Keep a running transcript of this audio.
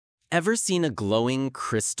Ever seen a glowing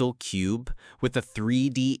crystal cube with a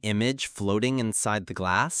 3D image floating inside the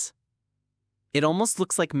glass? It almost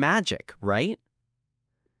looks like magic, right?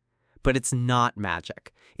 But it's not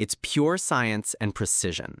magic. It's pure science and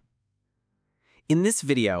precision. In this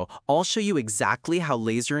video, I'll show you exactly how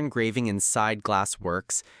laser engraving inside glass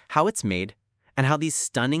works, how it's made, and how these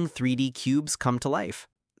stunning 3D cubes come to life.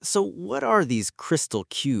 So what are these crystal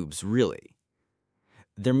cubes really?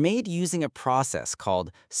 They're made using a process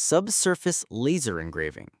called subsurface laser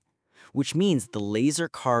engraving, which means the laser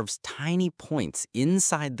carves tiny points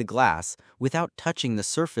inside the glass without touching the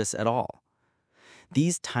surface at all.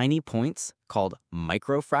 These tiny points, called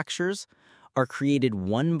microfractures, are created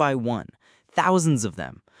one by one, thousands of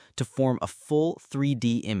them, to form a full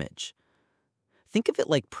 3D image. Think of it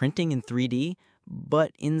like printing in 3D,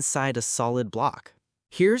 but inside a solid block.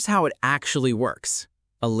 Here's how it actually works.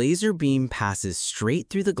 A laser beam passes straight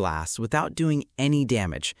through the glass without doing any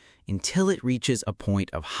damage until it reaches a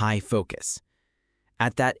point of high focus.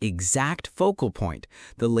 At that exact focal point,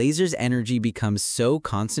 the laser's energy becomes so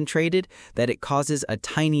concentrated that it causes a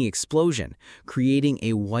tiny explosion, creating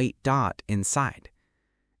a white dot inside.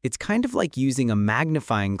 It's kind of like using a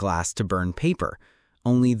magnifying glass to burn paper,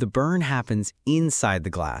 only the burn happens inside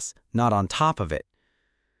the glass, not on top of it.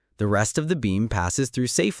 The rest of the beam passes through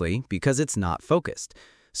safely because it's not focused.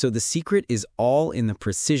 So the secret is all in the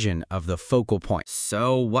precision of the focal point.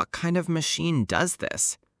 So what kind of machine does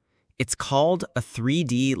this? It's called a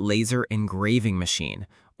 3D laser engraving machine,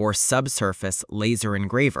 or subsurface laser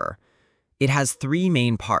engraver. It has three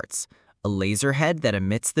main parts: a laser head that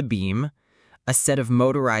emits the beam, a set of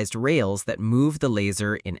motorized rails that move the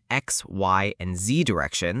laser in X, Y, and Z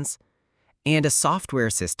directions, and a software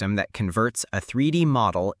system that converts a 3D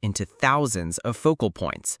model into thousands of focal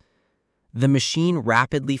points. The machine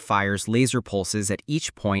rapidly fires laser pulses at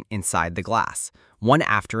each point inside the glass, one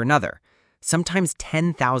after another, sometimes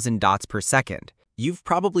 10,000 dots per second. You've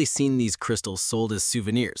probably seen these crystals sold as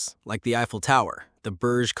souvenirs, like the Eiffel Tower, the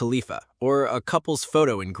Burj Khalifa, or a couple's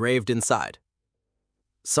photo engraved inside.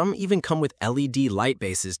 Some even come with LED light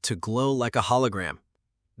bases to glow like a hologram.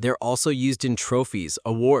 They're also used in trophies,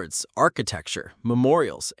 awards, architecture,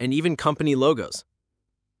 memorials, and even company logos.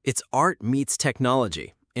 It's art meets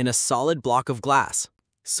technology in a solid block of glass.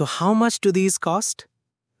 So how much do these cost?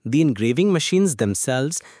 The engraving machines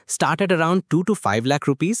themselves start at around 2 to 5 lakh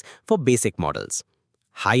rupees for basic models.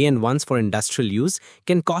 High-end ones for industrial use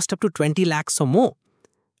can cost up to 20 lakhs or more.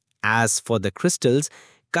 As for the crystals,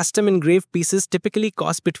 custom engraved pieces typically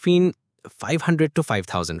cost between 500 to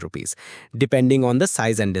 5,000 rupees, depending on the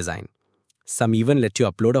size and design. Some even let you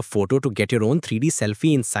upload a photo to get your own 3D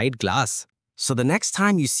selfie inside glass. So the next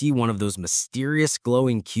time you see one of those mysterious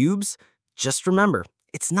glowing cubes, just remember,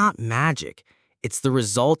 it's not magic. It's the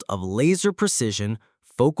result of laser precision,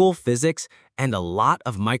 focal physics, and a lot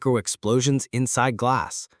of micro explosions inside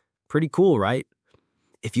glass. Pretty cool, right?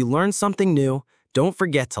 If you learned something new, don't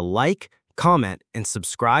forget to like, comment, and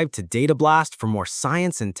subscribe to Data Blast for more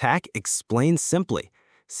science and tech explained simply.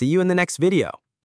 See you in the next video.